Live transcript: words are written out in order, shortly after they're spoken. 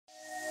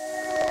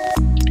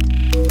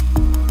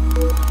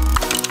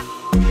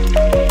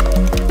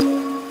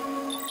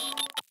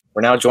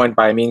We're now joined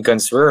by Emin Gün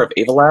of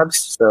Avalanche.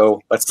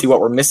 So let's see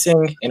what we're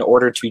missing in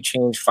order to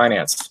change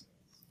finance.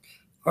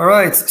 All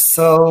right,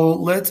 so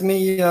let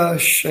me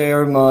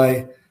share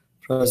my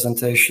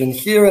presentation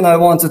here, and I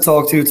want to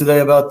talk to you today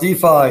about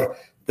DeFi,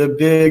 the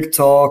big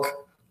talk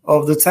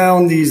of the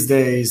town these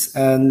days.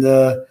 And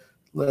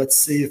let's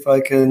see if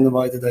I can,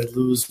 why did I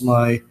lose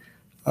my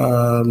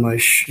my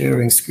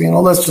sharing screen?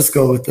 Well, let's just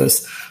go with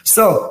this.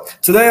 So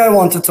today I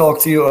want to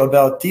talk to you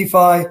about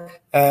DeFi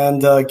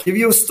and give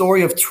you a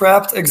story of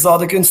trapped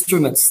exotic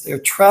instruments. They're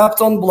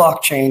trapped on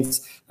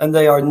blockchains and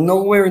they are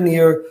nowhere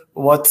near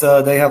what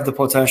they have the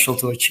potential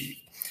to achieve.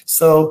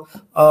 So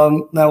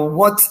now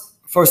what,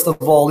 first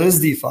of all, is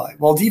DeFi?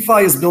 Well,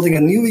 DeFi is building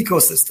a new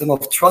ecosystem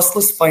of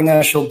trustless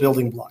financial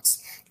building blocks.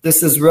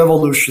 This is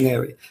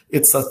revolutionary.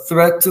 It's a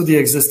threat to the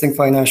existing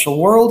financial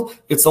world.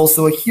 It's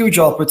also a huge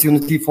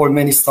opportunity for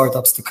many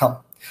startups to come.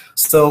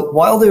 So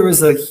while there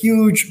is a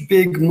huge,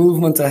 big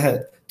movement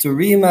ahead to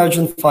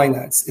reimagine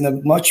finance in a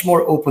much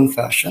more open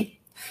fashion,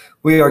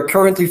 we are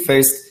currently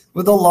faced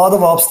with a lot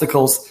of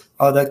obstacles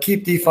that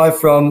keep DeFi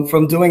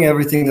from doing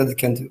everything that it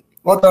can do.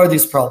 What are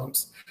these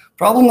problems?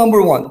 Problem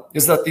number one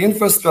is that the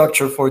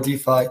infrastructure for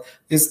DeFi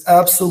is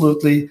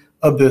absolutely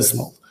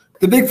abysmal.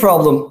 The big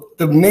problem,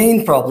 the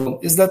main problem,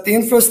 is that the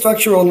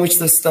infrastructure on which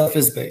this stuff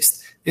is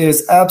based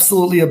is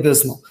absolutely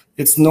abysmal.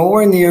 It's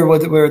nowhere near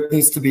where it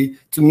needs to be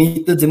to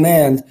meet the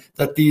demand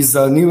that these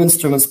new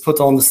instruments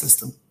put on the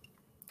system.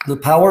 The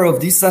power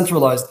of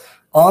decentralized,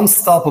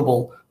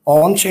 unstoppable,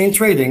 on-chain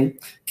trading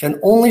can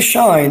only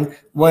shine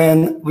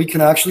when we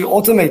can actually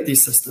automate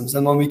these systems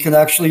and when we can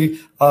actually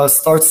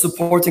start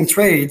supporting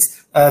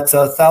trades at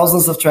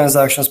thousands of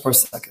transactions per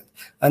second.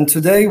 And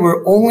today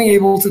we're only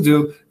able to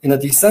do, in a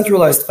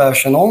decentralized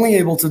fashion, only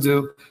able to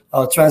do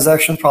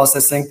transaction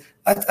processing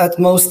at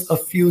most a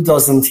few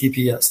dozen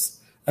TPS.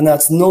 And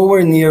that's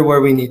nowhere near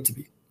where we need to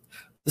be.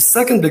 The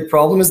second big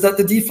problem is that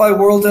the DeFi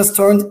world has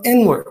turned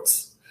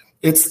inwards.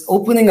 It's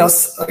opening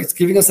us, it's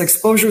giving us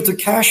exposure to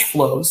cash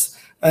flows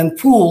and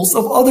pools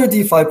of other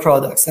DeFi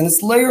products. And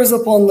it's layers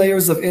upon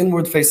layers of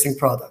inward-facing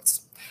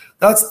products.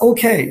 That's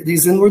okay.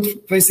 These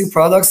inward-facing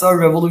products are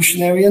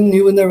revolutionary and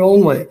new in their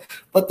own way,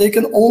 but they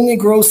can only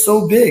grow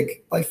so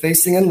big by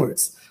facing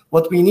inwards.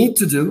 What we need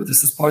to do,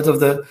 this is part of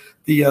the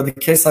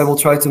case I will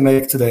try to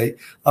make today,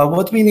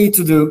 what we need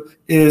to do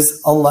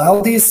is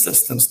allow these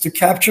systems to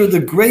capture the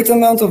great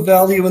amount of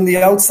value in the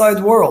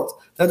outside world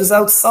that is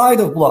outside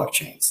of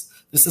blockchains.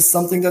 This is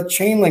something that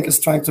Chainlink is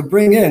trying to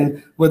bring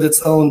in with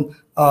its own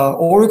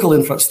Oracle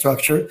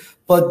infrastructure,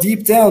 but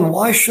deep down,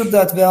 why should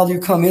that value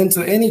come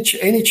into any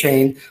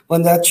chain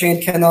when that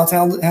chain cannot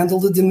handle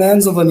the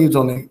demands of a new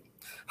domain?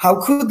 How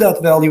could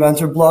that value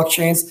enter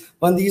blockchains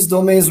when these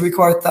domains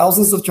require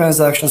thousands of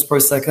transactions per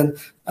second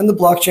and the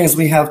blockchains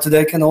we have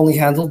today can only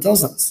handle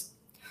dozens?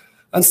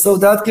 And so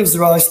that gives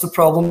rise to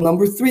problem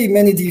number three.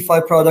 Many DeFi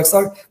products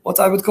are what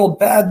I would call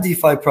bad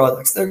DeFi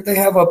products. They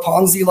have a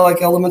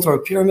Ponzi-like element or a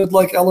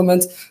pyramid-like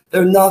element.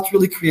 They're not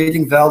really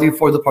creating value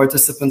for the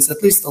participants,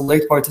 at least the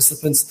late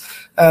participants.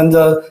 And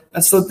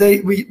so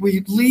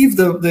we leave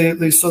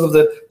the sort of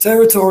the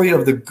territory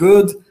of the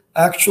good,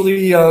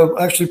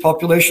 actually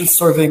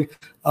population-serving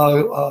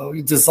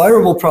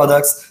desirable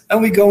products,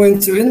 and we go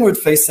into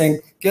inward-facing,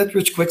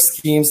 get-rich-quick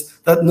schemes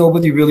that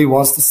nobody really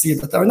wants to see,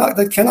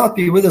 that cannot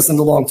be with us in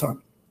the long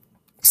term.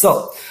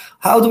 So,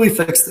 how do we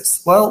fix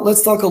this? Well,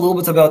 let's talk a little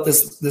bit about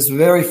this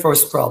very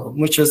first problem,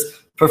 which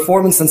is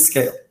performance and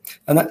scale.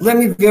 And let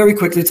me very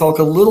quickly talk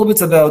a little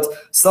bit about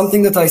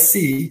something that I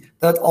see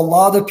that a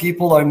lot of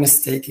people are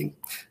mistaking.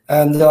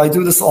 And I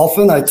do this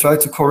often. I try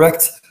to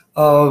correct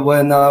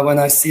when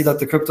I see that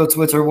the crypto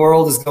Twitter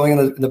world is going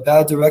in a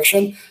bad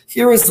direction.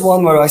 Here is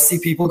one where I see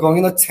people going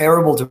in a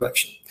terrible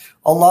direction.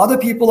 A lot of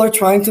people are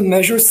trying to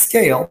measure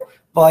scale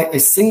by a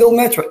single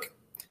metric.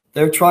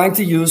 They're trying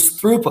to use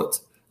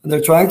throughput, and they're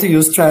trying to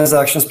use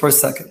transactions per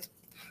second.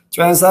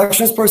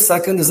 Transactions per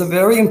second is a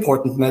very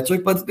important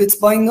metric, but it's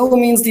by no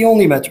means the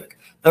only metric.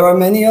 There are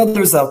many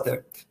others out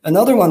there.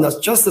 Another one that's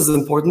just as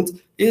important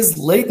is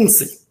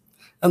latency.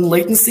 And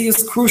latency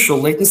is crucial.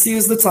 Latency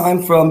is the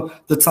time from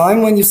the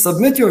time when you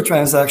submit your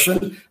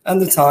transaction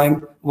and the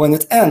time when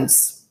it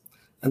ends.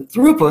 And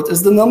throughput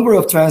is the number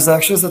of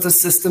transactions that a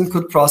system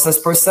could process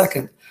per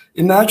second.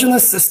 Imagine a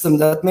system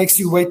that makes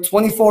you wait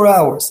 24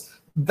 hours,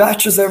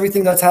 batches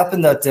everything that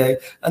happened that day,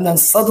 and then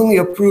suddenly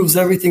approves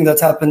everything that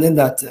happened in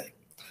that day.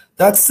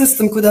 That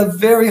system could have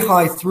very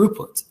high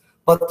throughput,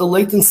 but the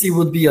latency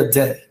would be a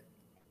day.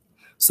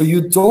 So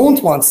you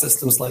don't want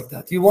systems like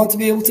that. You want to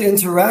be able to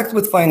interact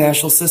with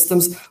financial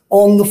systems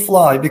on the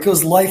fly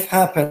because life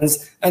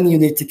happens and you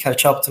need to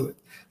catch up to it.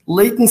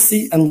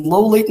 Latency and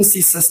low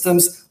latency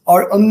systems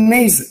are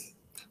amazing.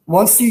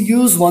 Once you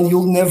use one,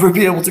 you'll never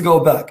be able to go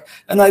back.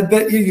 And I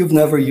bet you've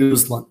never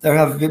used one. There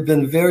have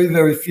been very,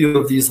 very few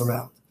of these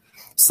around.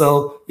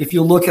 So if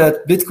you look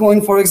at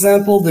Bitcoin, for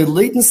example, the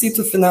latency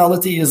to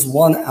finality is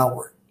 1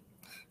 hour.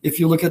 If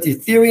you look at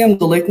Ethereum,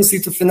 the latency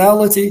to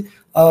finality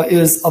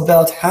is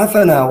about half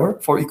an hour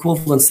for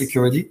equivalent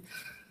security.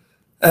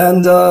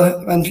 And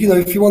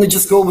if you want to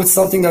just go with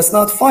something that's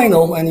not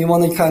final and you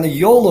want to kind of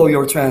YOLO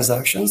your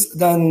transactions,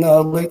 then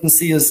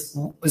latency is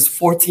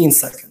 14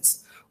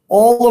 seconds.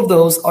 All of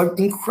those are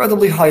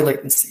incredibly high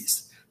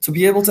latencies. To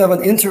be able to have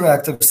an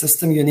interactive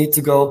system, you need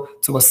to go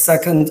to a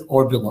second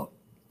or below.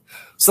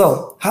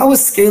 So how is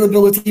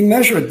scalability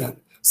measured then?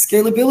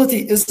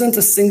 Scalability isn't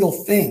a single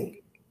thing.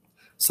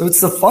 So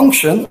it's a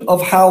function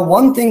of how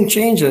one thing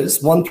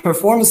changes, one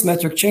performance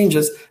metric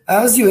changes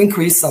as you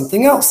increase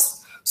something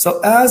else. So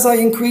as I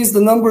increase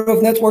the number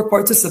of network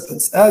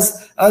participants,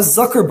 as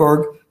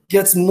Zuckerberg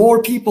gets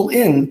more people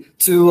in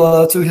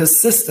to his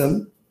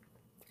system,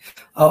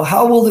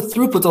 how will the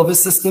throughput of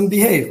his system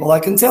behave? Well, I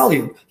can tell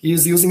you, he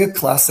is using a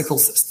classical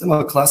system,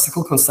 a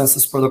classical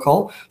consensus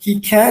protocol. He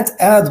can't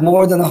add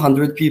more than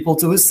 100 people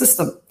to his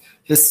system.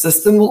 His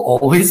system will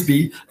always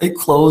be a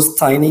closed,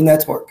 tiny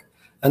network.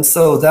 And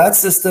so that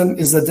system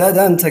is a dead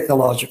end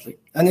technologically.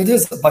 And it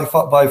is by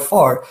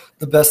far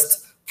the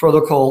best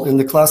protocol in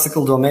the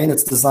classical domain.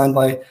 It's designed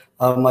by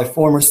my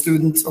former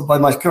student, or by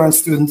my current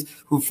student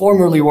who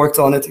formerly worked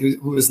on it,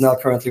 who is now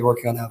currently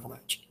working on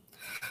Avalanche.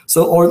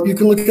 So, or you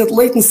can look at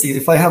latency.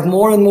 If I have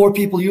more and more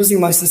people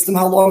using my system,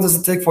 how long does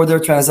it take for their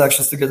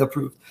transactions to get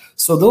approved?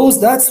 So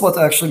that's what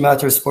actually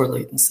matters for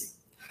latency.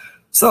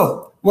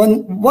 So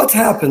what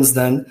happens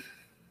then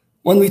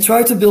when we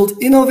try to build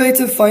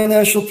innovative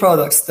financial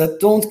products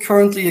that don't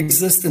currently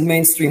exist in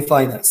mainstream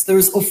finance? There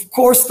is, of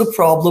course, the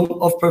problem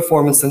of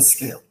performance and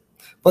scale.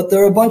 But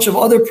there are a bunch of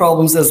other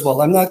problems as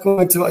well. I'm not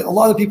going to, a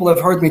lot of people have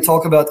heard me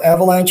talk about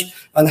Avalanche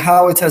and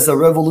how it has a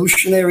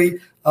revolutionary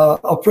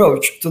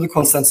approach to the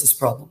consensus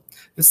problem.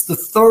 It's the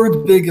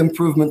third big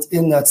improvement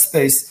in that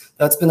space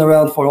that's been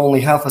around for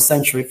only half a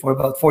century, for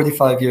about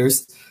 45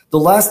 years. The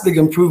last big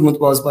improvement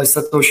was by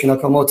Satoshi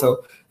Nakamoto,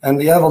 and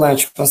the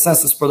Avalanche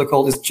consensus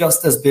protocol is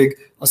just as big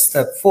a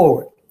step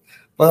forward.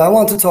 But I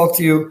want to talk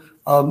to you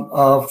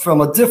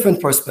from a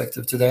different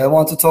perspective today. I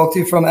want to talk to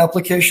you from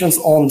applications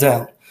on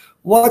down.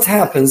 What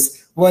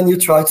happens when you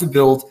try to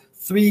build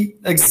 3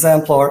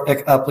 exemplar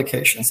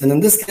applications? And in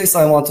this case,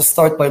 I want to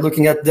start by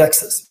looking at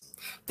DEXs.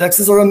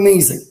 DEXs are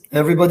amazing.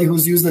 Everybody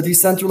who's used a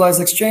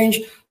decentralized exchange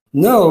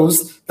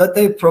knows that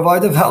they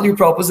provide a value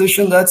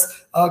proposition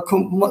that's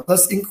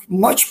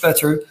much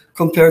better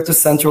compared to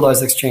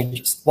centralized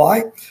exchanges.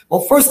 Why?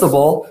 Well, first of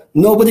all,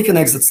 nobody can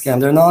exit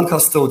scam. They're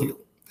non-custodial.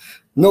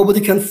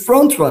 Nobody can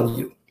front run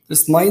you.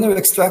 This minor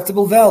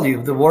extractable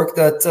value, the work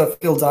that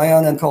Phil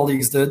Dion and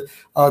colleagues did,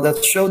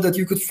 that showed that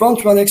you could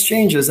front run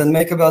exchanges and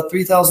make about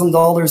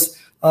 $3,000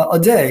 a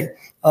day,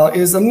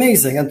 is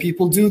amazing, and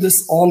people do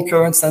this on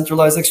current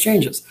centralized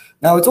exchanges.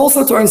 Now, it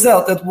also turns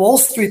out that Wall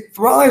Street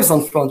thrives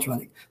on front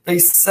running. They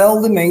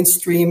sell the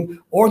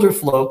mainstream order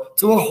flow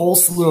to a whole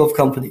slew of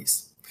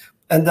companies.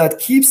 And that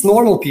keeps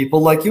normal people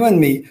like you and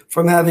me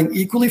from having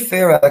equally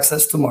fair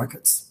access to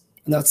markets.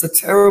 And that's a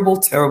terrible,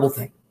 terrible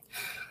thing.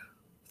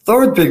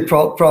 Third big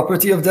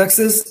property of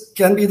DEXs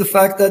can be the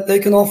fact that they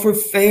can offer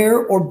fair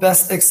or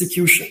best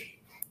execution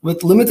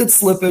with limited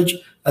slippage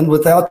and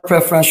without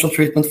preferential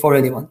treatment for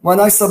anyone. When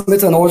I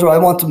submit an order, I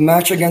want to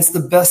match against the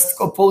best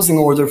opposing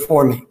order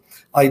for me.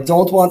 I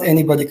don't want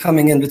anybody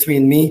coming in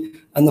between me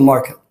and the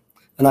market.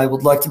 And I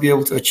would like to be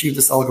able to achieve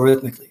this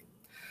algorithmically.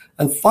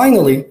 And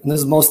finally, and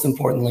this is most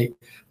importantly,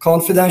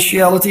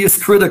 confidentiality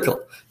is critical.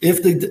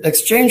 If the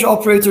exchange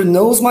operator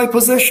knows my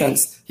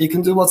positions, he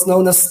can do what's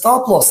known as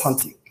stop loss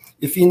hunting.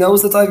 If he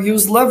knows that I've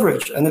used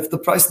leverage, and if the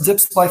price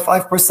dips by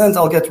 5%,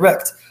 I'll get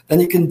wrecked, then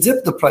he can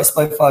dip the price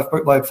by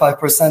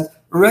 5%,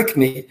 wreck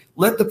me,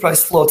 let the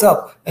price float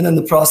up, and in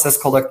the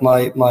process collect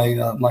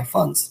my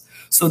funds.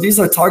 So these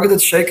are targeted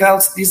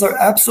shakeouts. These are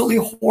absolutely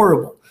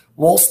horrible.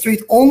 Wall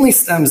Street only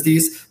stems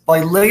these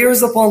by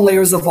layers upon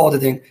layers of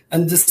auditing,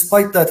 and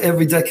despite that,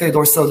 every decade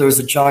or so, there's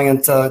a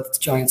giant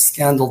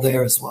scandal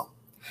there as well.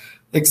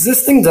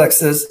 Existing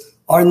DEXs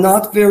are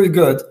not very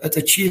good at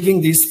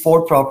achieving these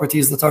 4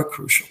 properties that are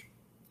crucial.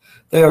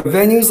 They are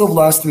venues of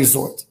last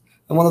resort.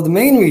 And one of the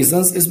main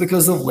reasons is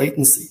because of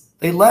latency.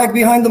 They lag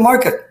behind the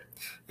market.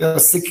 A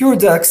secure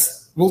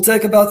DEX will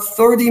take about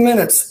 30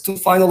 minutes to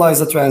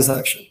finalize a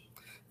transaction.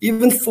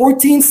 Even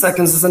 14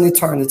 seconds is an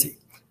eternity.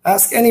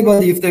 Ask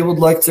anybody if they would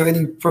like to,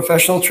 any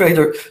professional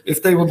trader,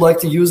 if they would like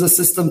to use a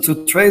system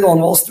to trade on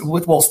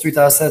with Wall Street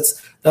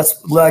assets that's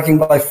lagging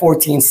by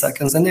 14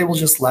 seconds, and they will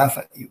just laugh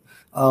at you.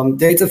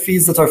 Data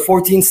feeds that are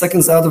 14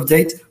 seconds out of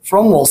date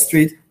from Wall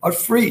Street are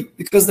free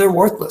because they're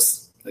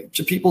worthless.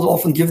 People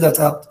often give that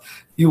out.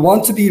 You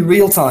want to be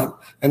real time.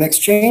 An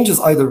exchange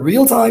is either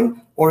real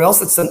time or else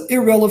it's an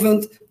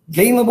irrelevant,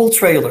 gameable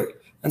trailer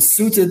and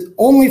suited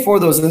only for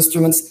those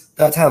instruments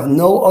that have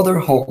no other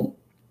home.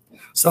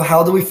 So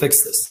how do we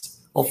fix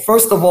this? Well,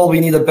 first of all, we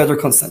need a better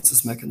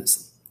consensus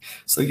mechanism.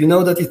 So you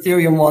know that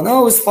Ethereum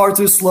 1.0 is far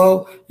too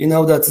slow. You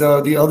know that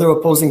the other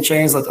opposing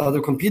chains, that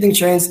other competing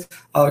chains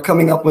are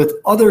coming up with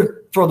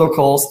other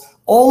protocols,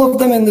 all of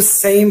them in the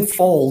same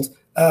fold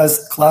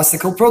as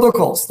classical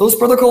protocols. Those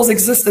protocols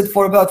existed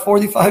for about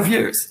 45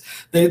 years.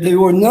 They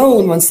were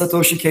known when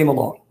Satoshi came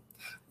along.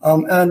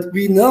 And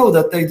we know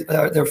that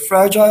they're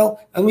fragile,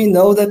 and we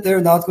know that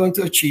they're not going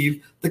to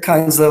achieve the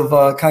kinds of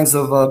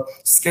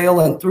scale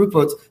and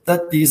throughput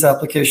that these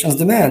applications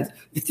demand.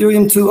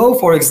 Ethereum 2.0,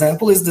 for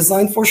example, is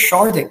designed for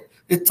sharding.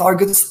 It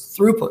targets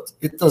throughput.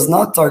 It does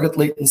not target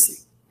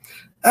latency.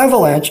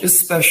 Avalanche is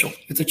special.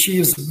 It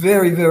achieves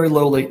very, very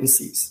low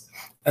latencies.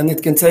 And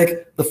it can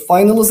take the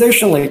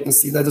finalization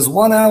latency, that is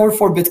 1 hour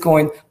for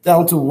Bitcoin,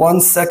 down to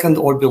 1 second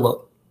or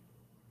below.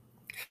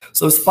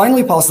 So it's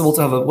finally possible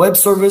to have a web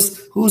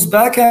service whose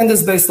backend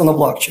is based on a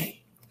blockchain.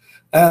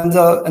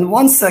 And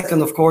 1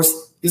 second, of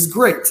course, is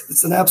great.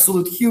 It's an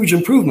absolute huge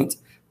improvement,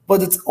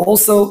 but it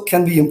also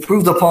can be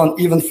improved upon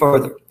even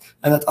further.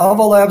 And at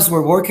Aave Labs,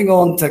 we're working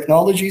on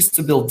technologies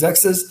to build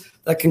DEXs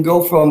that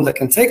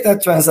can take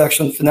that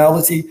transaction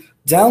finality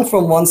down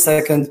from 1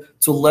 second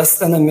to less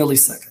than a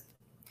millisecond.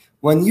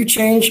 When you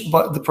change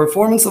the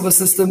performance of a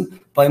system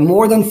by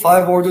more than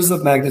 5 orders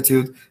of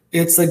magnitude,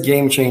 it's a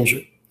game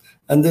changer.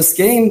 And this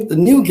game, the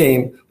new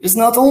game, is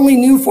not only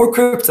new for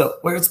crypto,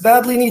 where it's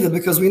badly needed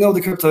because we know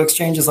the crypto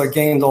exchanges are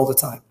gamed all the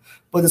time,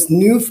 but it's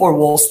new for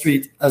Wall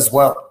Street as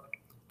well.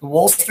 The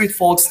Wall Street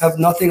folks have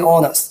nothing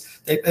on us.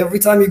 Every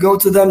time you go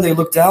to them, they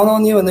look down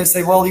on you and they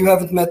say, well, you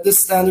haven't met this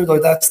standard or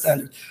that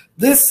standard.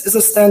 This is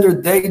a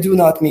standard they do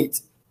not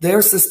meet.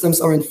 Their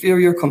systems are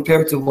inferior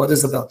compared to what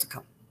is about to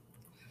come.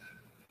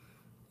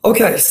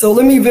 Okay, so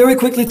let me very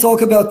quickly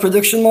talk about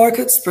prediction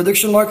markets.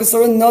 Prediction markets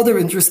are another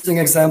interesting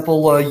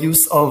example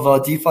use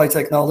of DeFi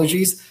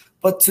technologies,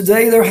 but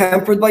today they're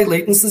hampered by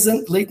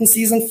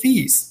latencies and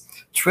fees.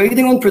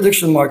 Trading on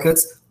prediction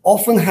markets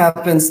often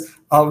happens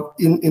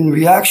in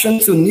reaction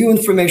to new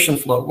information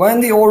flow.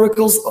 When the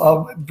oracles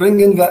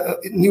bring in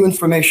new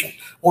information,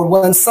 or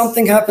when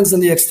something happens in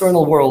the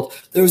external world,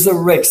 there's a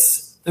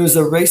race. There's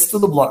a race to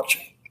the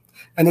blockchain.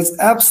 And it's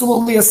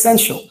absolutely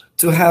essential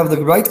to have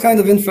the right kind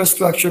of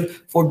infrastructure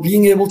for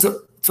being able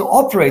to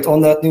operate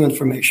on that new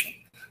information.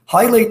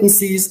 High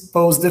latencies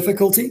pose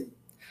difficulty,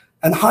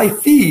 and high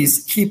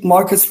fees keep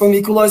markets from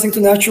equalizing to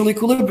natural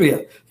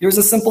equilibria. Here's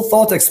a simple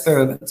thought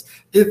experiment.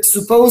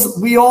 Suppose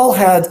we all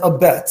had a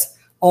bet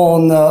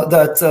on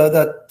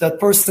that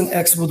person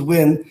X would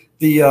win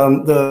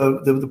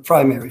the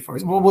primary, for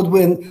example, would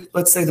win,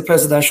 let's say, the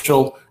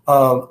presidential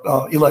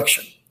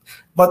election.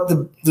 But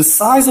the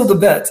size of the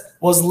bet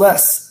was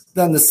less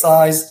than the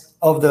size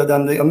of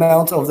the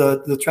amount of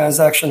the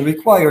transaction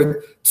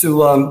required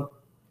to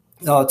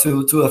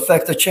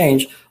affect a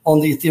change on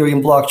the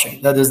Ethereum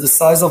blockchain. That is, the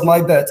size of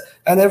my bet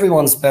and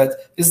everyone's bet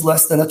is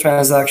less than a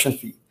transaction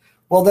fee.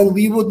 Well, then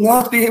we would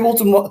not be able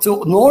to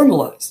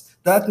normalize.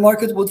 That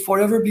market would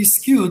forever be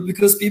skewed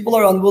because people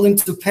are unwilling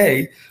to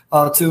pay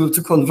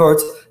to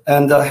convert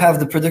and have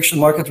the prediction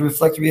market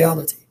reflect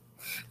reality.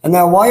 And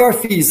now, why are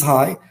fees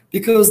high?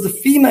 Because the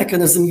fee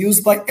mechanism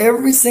used by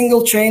every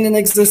single chain in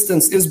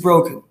existence is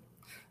broken.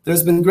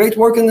 There's been great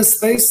work in this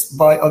space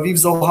by Aviv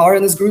Zohar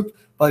and his group,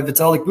 by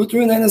Vitalik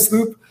Buterin and his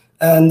group,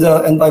 and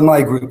by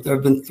my group. There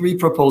have been 3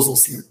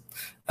 proposals here.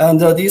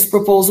 And these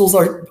proposals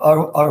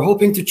are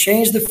hoping to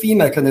change the fee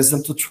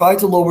mechanism to try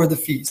to lower the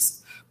fees.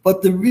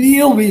 But the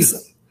real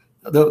reason,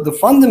 the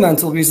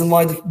fundamental reason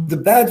why the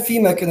bad fee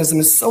mechanism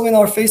is so in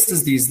our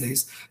faces these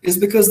days is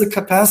because the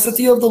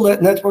capacity of the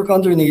network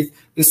underneath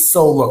is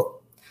so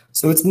low.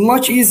 So it's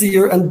much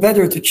easier and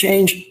better to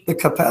change the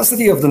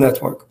capacity of the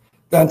network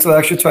than to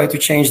actually try to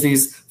change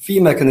these fee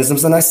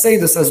mechanisms. And I say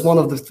this as one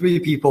of the 3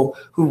 people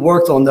who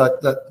worked on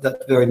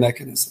that very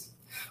mechanism.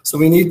 So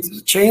we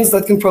need chains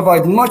that can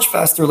provide much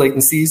faster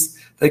latencies,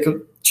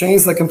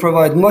 chains that can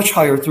provide much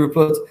higher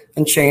throughput,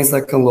 and chains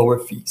that can lower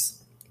fees.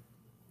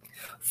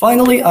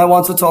 Finally, I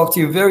want to talk to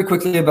you very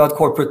quickly about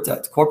corporate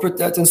debt. Corporate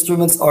debt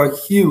instruments are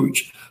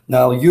huge.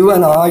 Now, you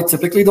and I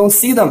typically don't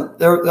see them.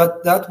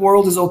 That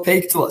world is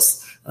opaque to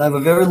us. And I have a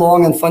very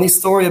long and funny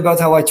story about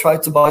how I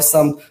tried to buy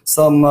some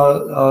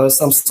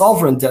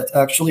sovereign debt.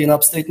 Actually, in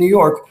upstate New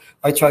York,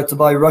 I tried to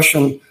buy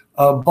Russian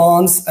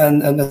bonds,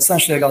 and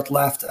essentially I got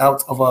laughed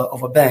out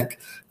of a bank.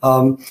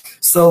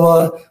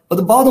 But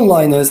the bottom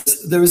line is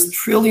there is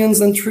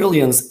trillions and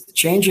trillions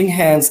changing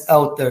hands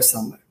out there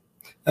somewhere.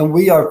 And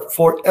we are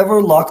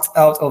forever locked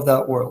out of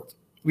that world.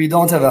 We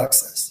don't have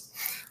access.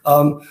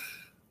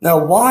 Now,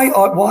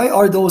 why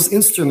are those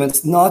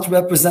instruments not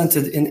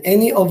represented in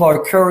any of our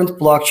current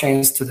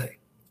blockchains today?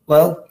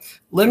 Well,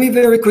 let me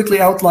very quickly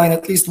outline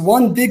at least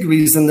one big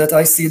reason that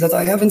I see that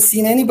I haven't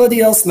seen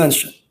anybody else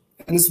mention.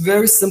 And it's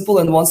very simple,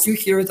 and once you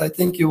hear it, I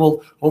think you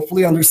will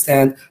hopefully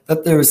understand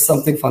that there is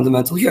something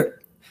fundamental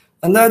here.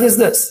 And that is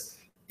this.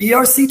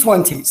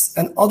 ERC20s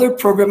and other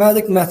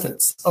programmatic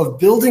methods of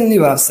building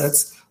new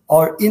assets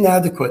are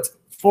inadequate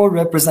for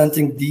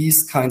representing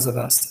these kinds of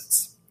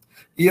assets.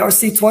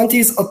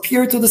 ERC20s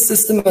appear to the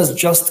system as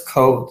just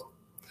code.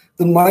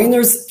 The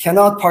miners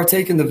cannot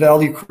partake in the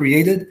value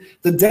created.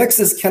 The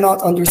DEXs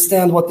cannot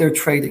understand what they're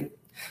trading.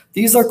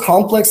 These are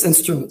complex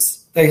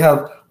instruments. They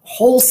have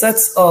whole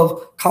sets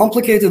of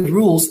complicated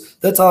rules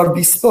that are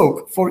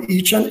bespoke for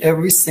each and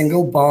every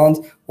single bond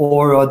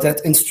or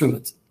debt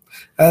instrument.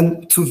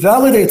 And to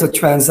validate a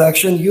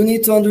transaction, you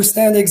need to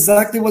understand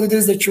exactly what it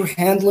is that you're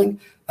handling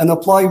and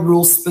apply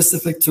rules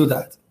specific to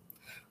that.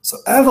 So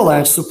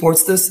Avalanche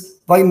supports this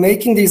by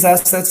making these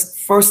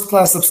assets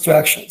first-class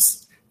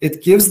abstractions.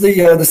 It gives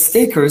the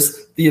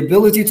stakers the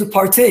ability to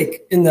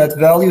partake in that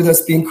value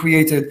that's being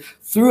created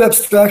through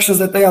abstractions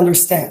that they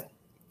understand.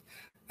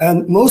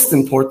 And most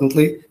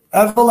importantly,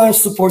 Avalanche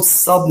supports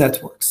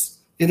subnetworks.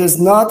 It is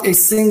not a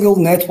single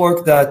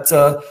network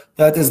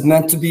that is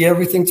meant to be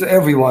everything to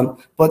everyone,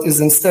 but is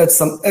instead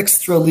some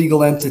extra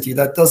legal entity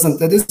that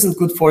isn't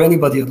good for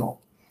anybody at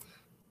all.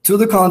 To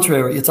the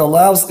contrary,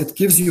 it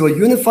gives you a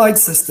unified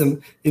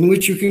system in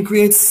which you can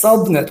create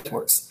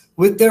subnetworks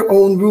with their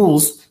own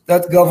rules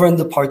that govern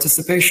the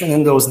participation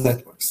in those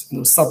networks, in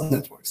those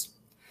subnetworks.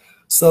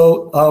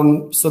 So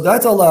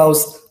that allows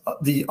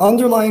the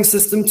underlying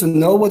system to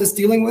know what it's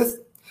dealing with,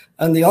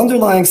 and the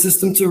underlying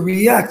system to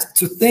react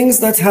to things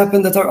that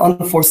happen that are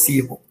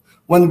unforeseeable.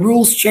 When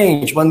rules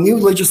change, when new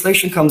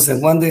legislation comes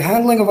in, when the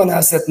handling of an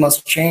asset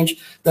must change,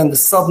 then the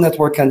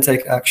subnetwork can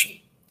take action.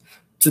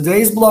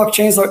 Today's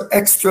blockchains are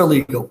extra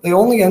legal. They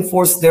only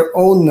enforce their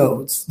own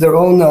nodes, their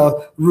own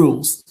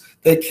rules.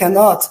 They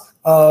cannot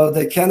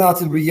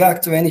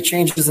react to any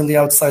changes in the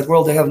outside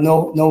world. They have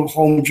no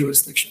home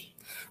jurisdiction.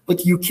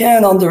 But you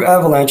can, under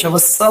Avalanche, have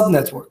a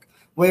subnetwork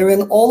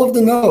wherein all of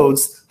the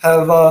nodes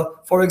have,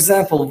 for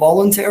example,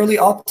 voluntarily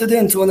opted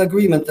into an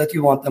agreement that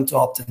you want them to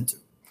opt into,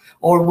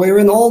 or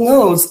wherein all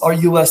nodes are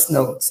US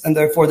nodes, and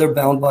therefore they're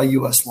bound by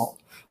US law,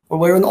 or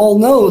wherein all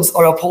nodes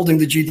are upholding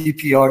the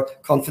GDPR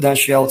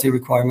confidentiality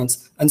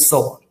requirements, and so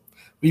on.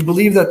 We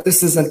believe that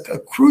this is a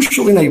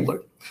crucial enabler.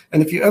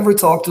 And if you ever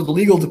talk to the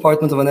legal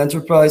department of an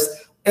enterprise,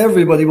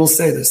 everybody will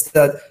say this,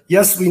 that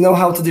yes, we know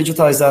how to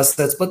digitize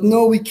assets, but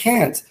no, we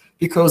can't,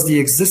 because the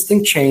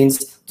existing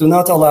chains do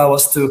not allow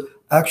us to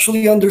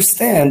actually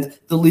understand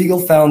the legal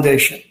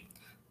foundation.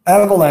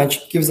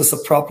 Avalanche gives us a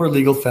proper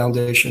legal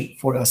foundation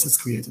for assets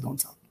created on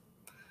top.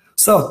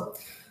 So,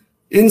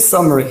 in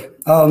summary,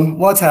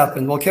 what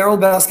happened? Well, Carol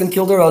Baskin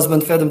killed her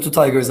husband, fed him to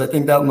tigers. I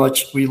think that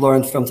much we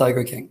learned from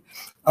Tiger King.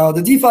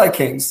 The DeFi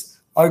kings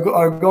are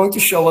going to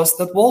show us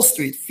that Wall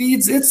Street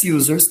feeds its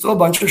users to a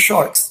bunch of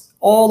sharks.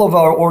 All of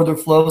our order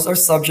flows are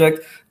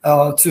subject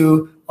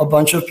to a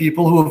bunch of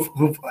people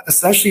who've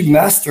essentially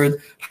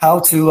mastered how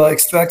to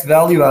extract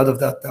value out of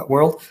that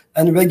world,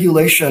 and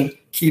regulation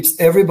keeps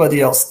everybody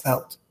else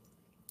out.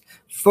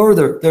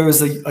 Further, there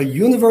is a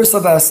universe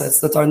of assets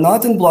that are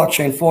not in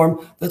blockchain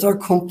form that are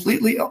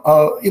completely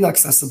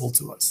inaccessible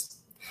to us.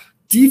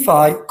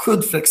 DeFi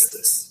could fix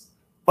this,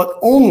 but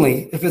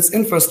only if its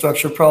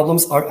infrastructure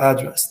problems are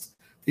addressed.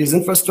 These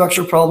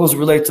infrastructure problems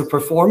relate to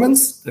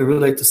performance, they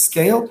relate to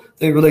scale,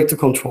 they relate to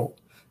control.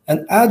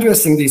 And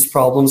addressing these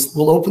problems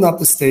will open up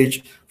the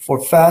stage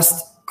for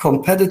fast,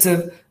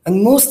 competitive,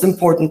 and most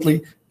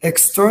importantly,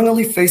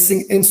 externally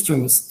facing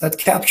instruments that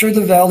capture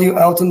the value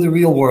out in the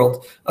real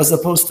world, as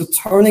opposed to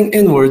turning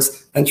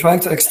inwards and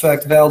trying to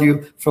extract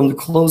value from the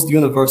closed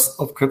universe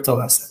of crypto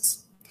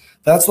assets.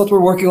 That's what we're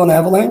working on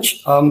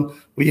Avalanche.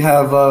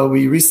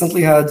 We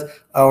recently had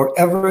our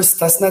Everest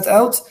testnet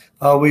out.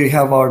 We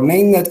have our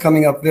mainnet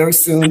coming up very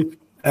soon,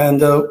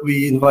 and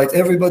we invite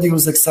everybody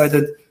who's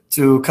excited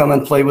to come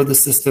and play with the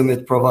system.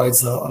 It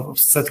provides a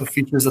set of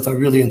features that are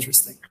really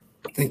interesting.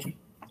 Thank you.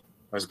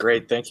 That was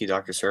great. Thank you,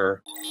 Dr.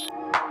 Sir.